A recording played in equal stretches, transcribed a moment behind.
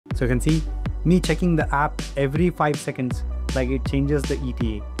So you can see me checking the app every 5 seconds, like it changes the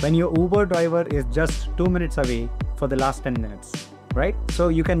ETA. When your Uber driver is just 2 minutes away for the last 10 minutes, right? So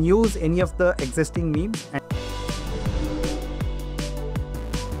you can use any of the existing memes. And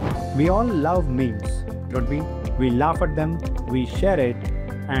we all love memes, don't we? We laugh at them, we share it,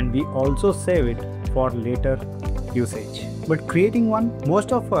 and we also save it for later usage. But creating one,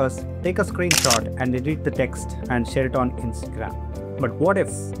 most of us take a screenshot and edit the text and share it on Instagram. But what if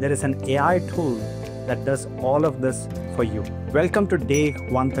there is an AI tool that does all of this for you? Welcome to day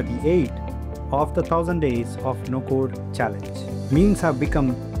 138 of the 1000 days of no code challenge. Memes have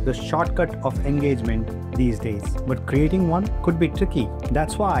become the shortcut of engagement these days, but creating one could be tricky.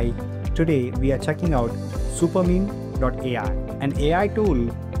 That's why today we are checking out Supermeme.ai, an AI tool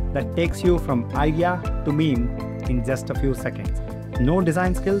that takes you from idea to meme in just a few seconds. No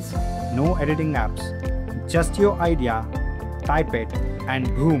design skills, no editing apps, just your idea, type it, and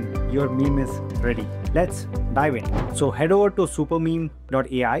boom, your meme is ready. Let's dive in. So head over to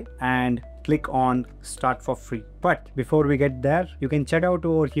Supermeme.ai and click on start for free. But before we get there, you can check out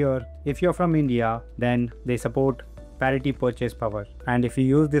over here. If you're from India, then they support parity purchase power. And if you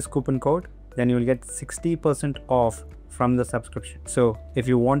use this coupon code, then you'll get 60% off from the subscription. So if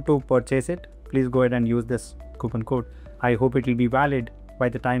you want to purchase it, please go ahead and use this coupon code. I hope it will be valid by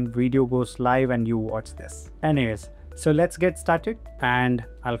the time video goes live and you watch this. Anyways, so let's get started, and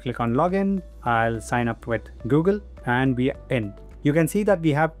I'll click on login. I'll sign up with Google and we are in. You can see that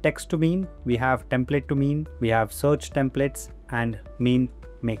we have text to meme, we have template to meme, we have search templates and meme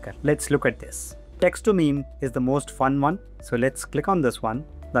maker. Let's look at this. Text to meme is the most fun one. So let's click on this one.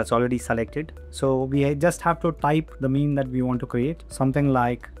 That's already selected. So we just have to type the meme that we want to create. Something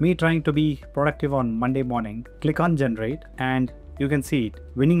like me trying to be productive on Monday morning. Click on generate and you can see it.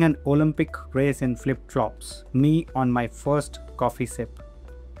 Winning an Olympic race in flip-flops. Me on my first coffee sip.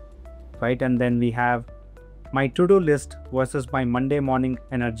 Right? And then we have my to-do list versus my Monday morning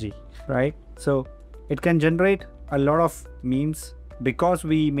energy. Right? So it can generate a lot of memes because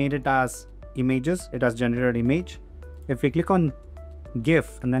we made it as images. It has generated image. If we click on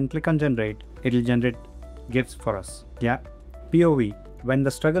GIF and then click on generate, it will generate GIFs for us. Yeah. POV, when the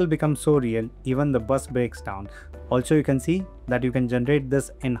struggle becomes so real, even the bus breaks down. Also, you can see that you can generate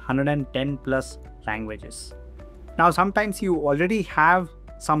this in 110 plus languages. Now, sometimes you already have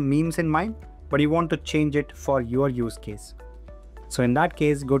some memes in mind, but you want to change it for your use case. So in that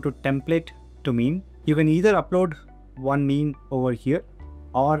case, go to template to meme. You can either upload one meme over here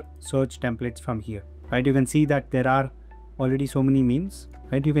or search templates from here. Right? You can see that there are already so many memes,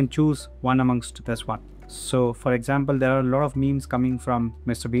 right? You can choose one amongst this one. So for example, there are a lot of memes coming from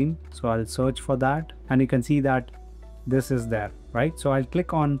Mr. Bean. So I'll search for that and you can see that this is there, right? So I'll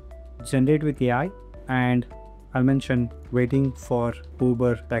click on generate with AI and I'll mention waiting for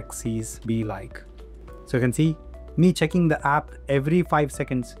Uber taxis be like. So you can see me checking the app every 5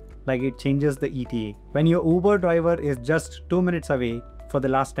 seconds, like it changes the ETA. When your Uber driver is just 2 minutes away for the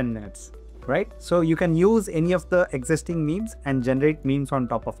last 10 minutes. Right? So you can use any of the existing memes and generate memes on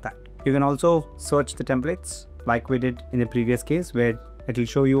top of that. You can also search the templates like we did in the previous case where it will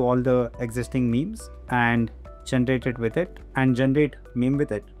show you all the existing memes and generate it with it and generate meme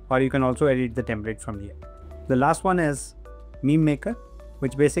with it. Or you can also edit the template from here. The last one is meme maker,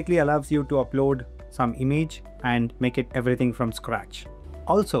 which basically allows you to upload some image and make it everything from scratch.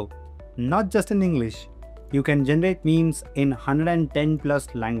 Also, not just in English, you can generate memes in 110 plus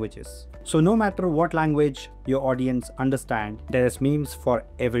languages. So no matter what language your audience understand, there is memes for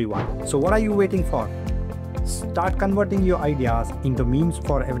everyone. So what are you waiting for? Start converting your ideas into memes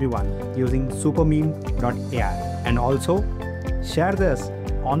for everyone using Supermeme.ai, and also share this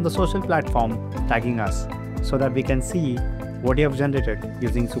on the social platform tagging us so that we can see what you have generated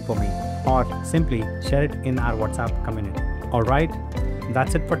using Supermeme, or simply share it in our WhatsApp community. Alright,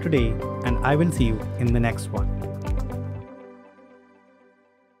 that's it for today and I will see you in the next one.